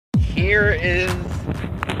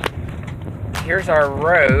here's our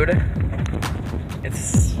road.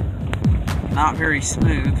 It's not very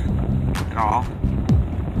smooth at all.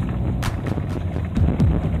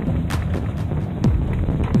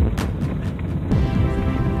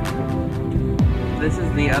 This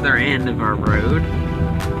is the other end of our road,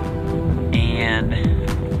 and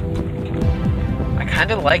I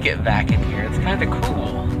kind of like it back in here. It's kind of cool.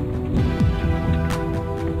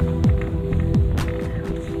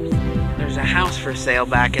 There's a house for sale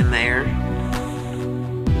back in there.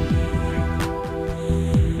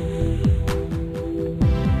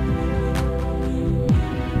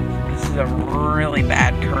 This is a really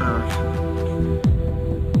bad curve.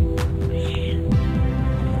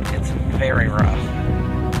 It's very rough.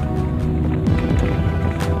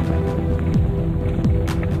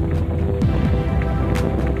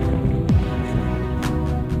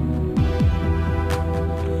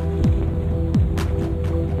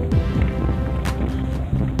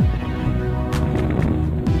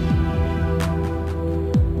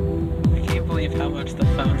 How much the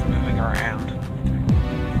phone's moving around.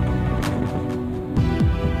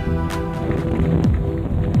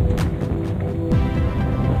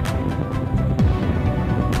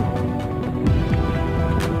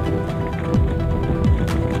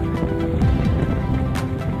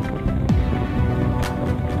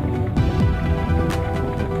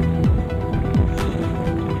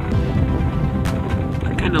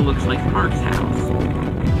 That kind of looks like Mark's house.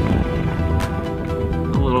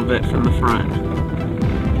 A little bit from the front.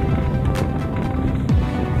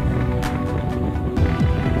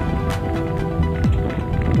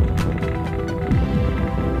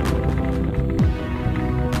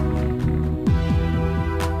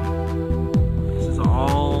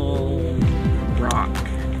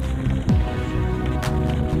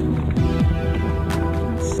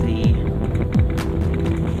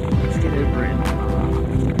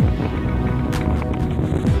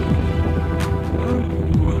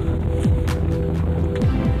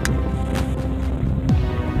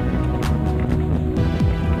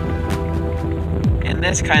 In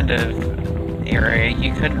this kind of area,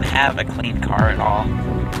 you couldn't have a clean car at all.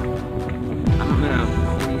 I don't know.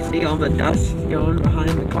 Can you see all the dust going behind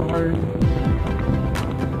the car?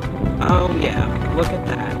 Oh yeah, look at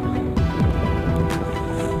that.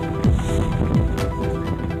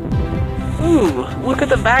 Ooh, look at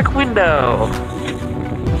the back window.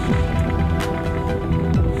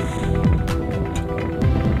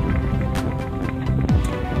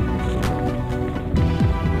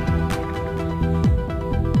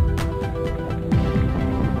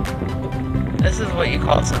 This is what you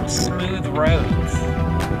call some smooth roads.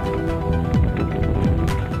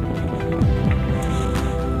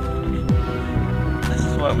 This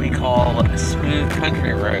is what we call smooth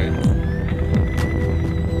country roads.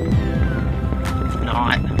 It's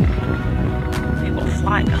not. People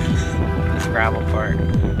fly down this gravel part.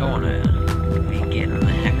 Don't want to be getting the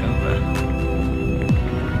heck over.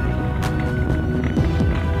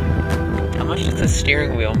 How much does the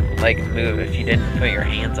steering wheel like move if you didn't put your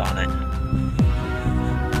hands on it?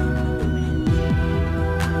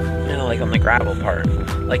 Like on the gravel part,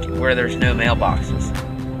 like where there's no mailboxes.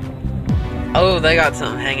 Oh, they got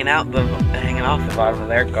something hanging off the bottom of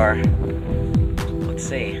their car. Let's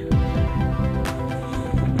see.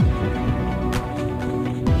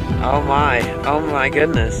 Oh my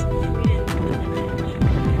goodness.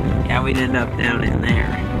 Yeah, we'd end up down in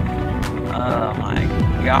there. Oh my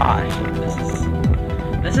gosh,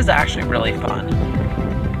 this is actually really fun.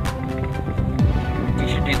 We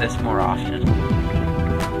should do this more often.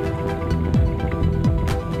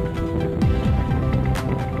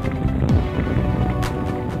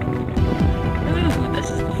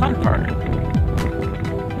 Fun part.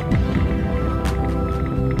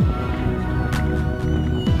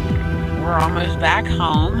 We're almost back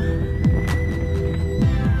home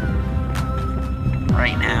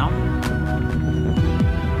right now.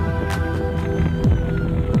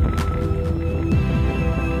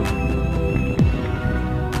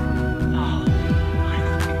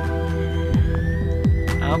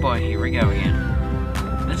 Oh boy, here we go again.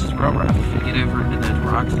 This is real rough. If you get over into those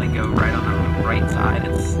rocks, they go right on the right side.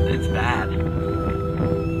 It's bad.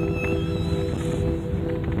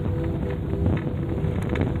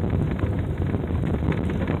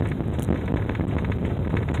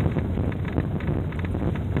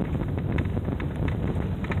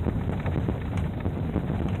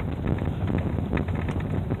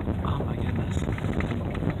 Oh my goodness.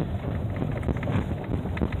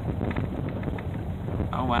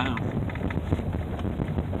 Oh wow.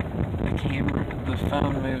 The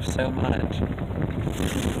phone moves so much.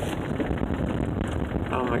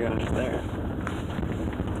 Oh my gosh, there.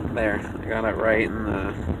 There. I got it right in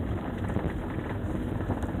the